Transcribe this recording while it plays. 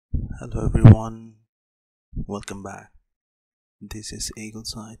Hello everyone, welcome back. This is Eagle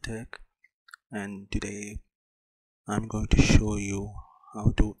Side Tech, and today I'm going to show you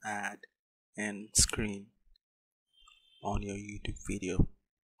how to add end screen on your YouTube video.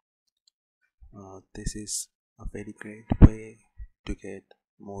 This is a very great way to get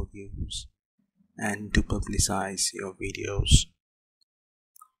more views and to publicize your videos.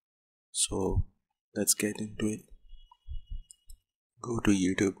 So let's get into it. Go to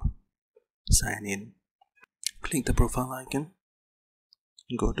YouTube, sign in, click the profile icon,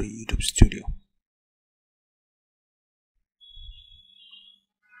 go to YouTube Studio.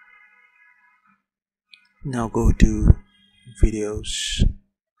 Now go to videos.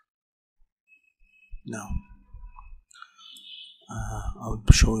 Now I'll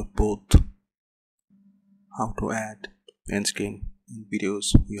show you both how to add end screen in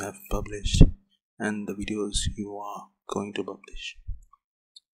videos you have published and the videos you are going to publish.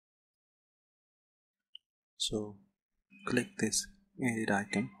 So click this edit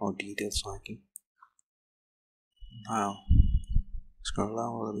icon or details icon. Now scroll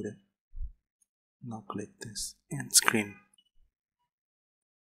down a little bit. Now click this end screen.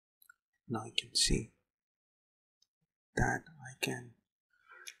 Now you can see that I can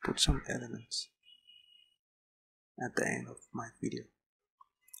put some elements at the end of my video.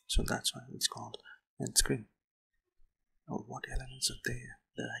 So that's why it's called end screen. Now what elements are there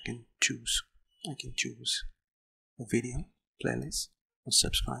that I can choose? I can choose a video, playlist, or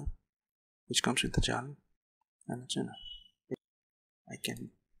subscribe, which comes with the channel and the channel.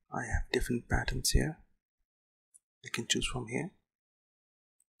 I have different patterns here. I can choose from here.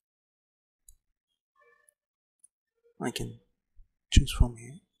 I can choose from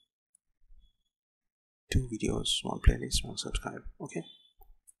here 2 videos, 1 playlist, 1 subscribe. Okay,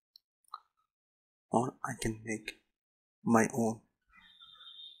 or I can make my own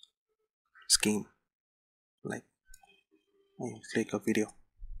scheme. Like I click a video,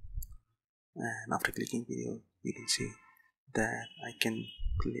 and after clicking video you can see that I can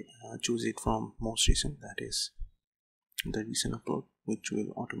choose it from most recent, that is the recent upload, which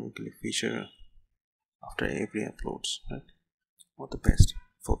will automatically feature after every uploads, right? Or the best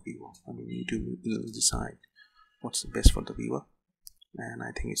for viewer. I mean, YouTube will decide what's the best for the viewer, and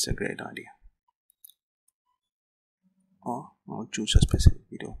I think it's a great idea. Or I'll choose a specific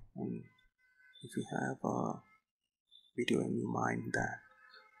video, and if you have a video in your mind that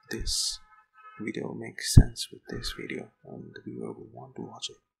this video makes sense with this video and the viewer will want to watch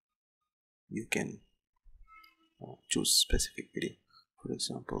it, you can choose specific video. For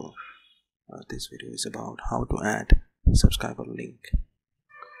example, this video is about how to add subscriber link.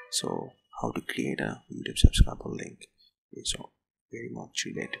 So how to create a YouTube subscriber link is very much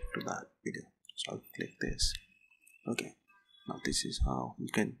related to that video. So I'll click this. Okay, now this is how you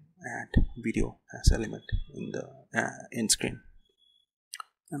can add video as element in the end screen.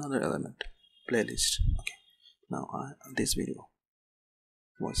 Another element, playlist. Okay, now this video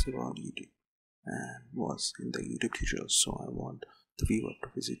was about YouTube and was in the YouTube tutorial, so I want the viewer to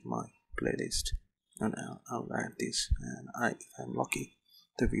visit my playlist, and I'll add this, and if I'm lucky,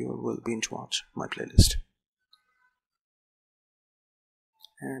 the viewer will binge watch my playlist.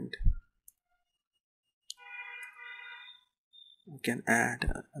 And I can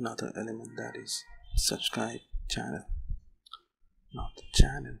add another element, that is subscribe channel. Now the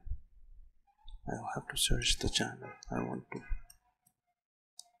channel, I'll have to search the channel I want to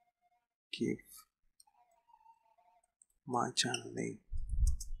give my channel name,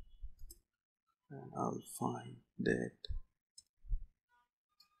 and I'll find that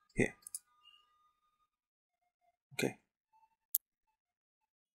here. Okay,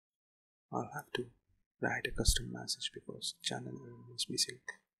 I'll have to write a custom message because channel name is missing.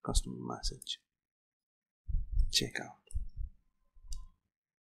 Custom message, check out.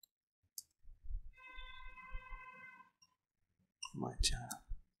 My channel.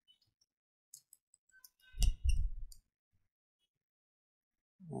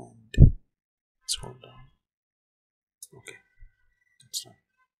 And scroll down. Okay, that's done.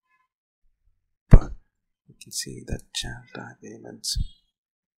 But you can see that channel type elements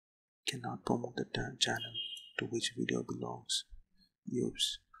cannot promote the channel to which video belongs.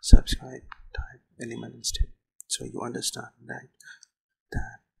 Use subscribe type element instead. So you understand, right,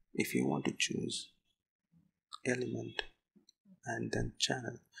 that if you want to choose element and then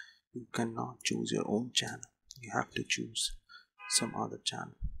channel, you cannot choose your own channel. You have to choose some other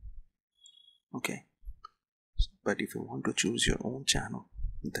channel. Okay, but if you want to choose your own channel,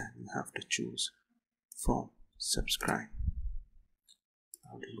 then you have to choose from subscribe.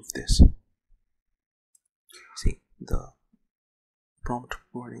 I'll remove this. See, the prompt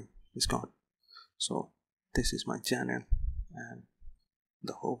warning is gone. So this is my channel, and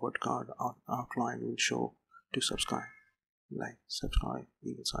the hover card outline will show to subscribe, like subscribe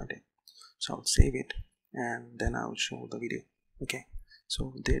Eagle Sighted. So I'll save it and then I'll show the video. Okay,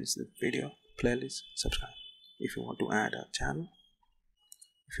 so there's the video playlist. Subscribe. If you want to add a channel,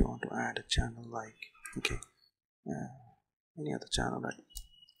 like, okay, any other channel like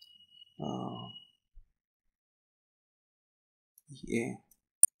EA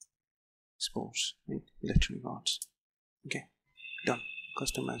Sports, right? Electronic Arts. Okay, done.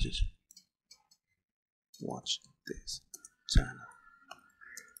 Custom message. Watch this channel.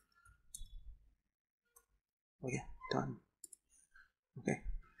 Okay, done. Okay,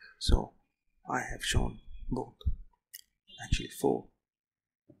 so I have shown both, actually 4.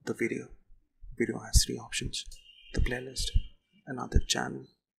 The video has 3 options: the playlist, another channel.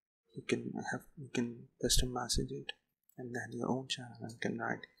 You can custom message it, and then your own channel, and can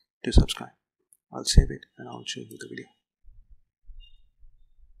write to subscribe. I'll save it and I'll show you the video.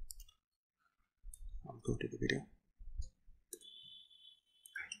 I'll go to the video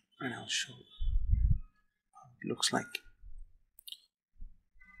and I'll show how it looks like.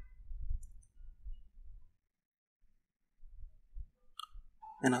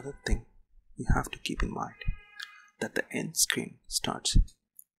 Another thing you have to keep in mind, that the end screen starts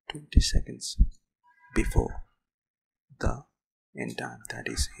 20 seconds before the end time. That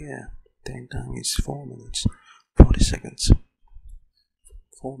is, here the end time is 4 minutes 40 seconds,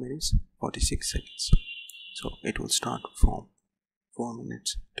 4 minutes 46 seconds. So it will start from 4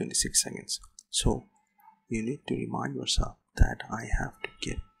 minutes 26 seconds. So you need to remind yourself that I have to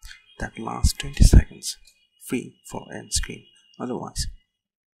give that last 20 seconds free for end screen. Otherwise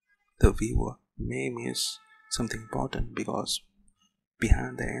the viewer may miss something important, because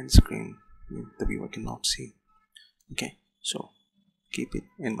behind the end screen the viewer cannot see. Okay, so keep it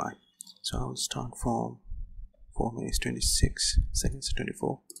in mind. So I'll start from 4 minutes 26 seconds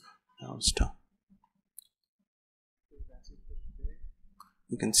 24. I'll start.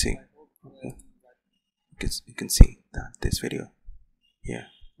 You can see, okay, you can see that this video here,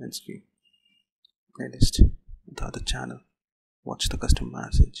 end screen, playlist, the other channel, watch the custom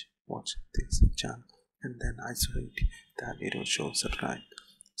message, watch this channel, and then isolate that it will show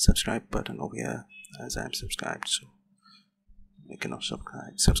subscribe button over here, as I am subscribed, so I cannot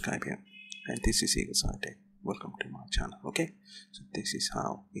subscribe here. And this is Eagle Sighted. Welcome to my channel. Okay, so this is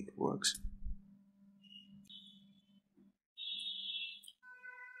how it works.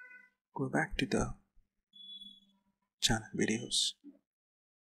 Go back to the channel videos,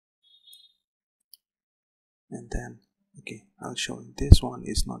 and then, okay, I'll show you. This one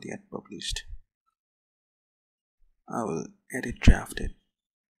is not yet published. I will edit draft it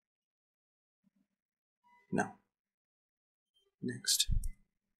now. Next,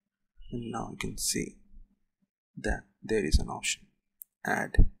 and now you can see that there is an option,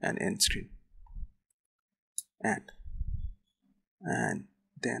 add an end screen, and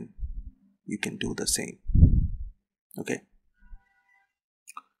then you can do the same. Okay,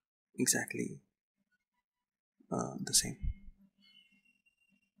 exactly the same,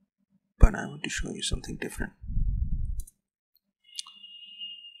 but I want to show you something different.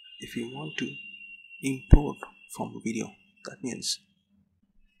 If you want to import from a video, that means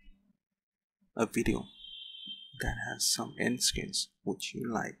a video that has some end screens which you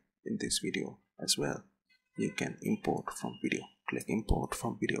like in this video as well, you can import from video. Click import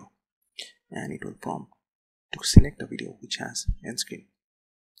from video, and it will prompt to select a video which has end screen,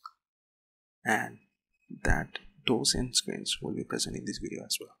 and those end screens will be present in this video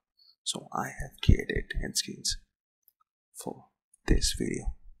as well. So I have created end screens for this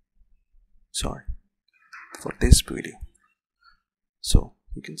video, so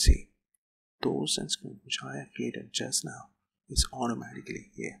you can see those end screens which I have created just now is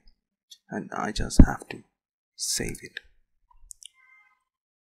automatically here, and I just have to save it.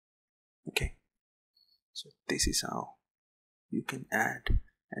 Okay, so this is how you can add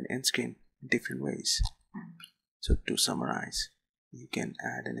an end screen in different ways. So to summarize, you can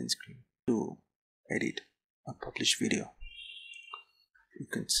add an end screen to edit a published video. You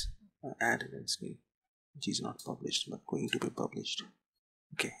can add an end screen which is not published but going to be published.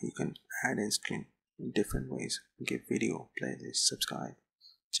 Okay, you can add end screen in different ways. Give video, playlist, subscribe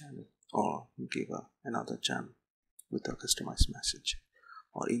channel, or give another channel with a customized message,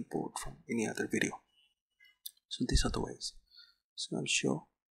 or import from any other video. So these are the ways. So I'm sure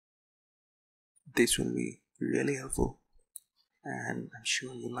this will be really helpful, and I'm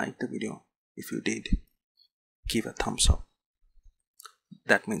sure you liked the video. If you did, give a thumbs up.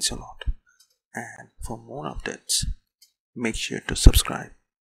 That means a lot. And for more updates, make sure to subscribe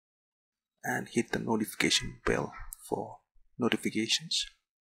and hit the notification bell for notifications.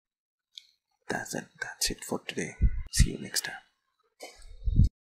 That's it for today. See you next time.